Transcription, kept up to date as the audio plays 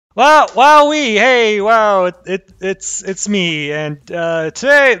Wow, wowee, hey, wow, it's me, and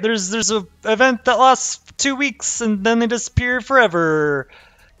today there's a event that lasts 2 weeks and then they disappear forever.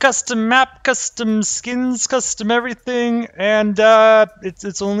 Custom map, custom skins, custom everything, and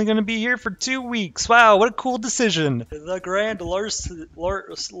it's only gonna be here for 2 weeks. Wow, what a cool decision! The Grand Larceny,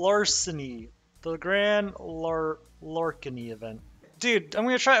 the Grand Larceny event. Dude, I'm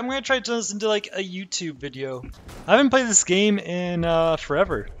gonna try to turn this into like a YouTube video. I haven't played this game in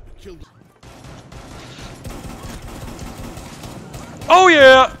forever. Oh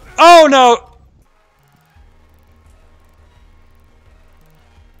yeah! Oh no!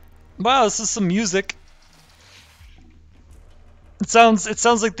 Wow, this is some music. It sounds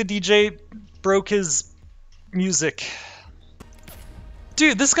like the DJ broke his music.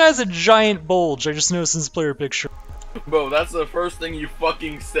 Dude, this guy has a giant bulge. I just noticed in his player picture. Bro, that's the first thing you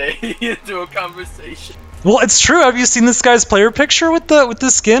fucking say into a conversation. Well, it's true. Have you seen this guy's player picture with the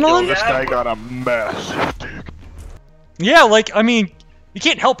skin on? This guy got a massive dick. Yeah, like, I mean, you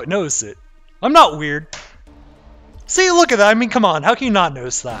can't help but notice it. I'm not weird. See, look at that. I mean, come on. How can you not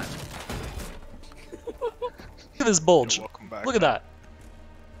notice that? Look at this bulge. Look at that.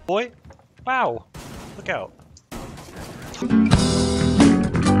 Boy. Wow. Look out.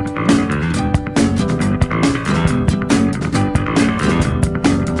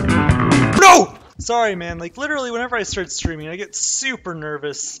 No! Sorry, man. Like, literally, whenever I start streaming, I get super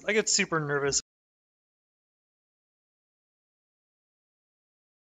nervous.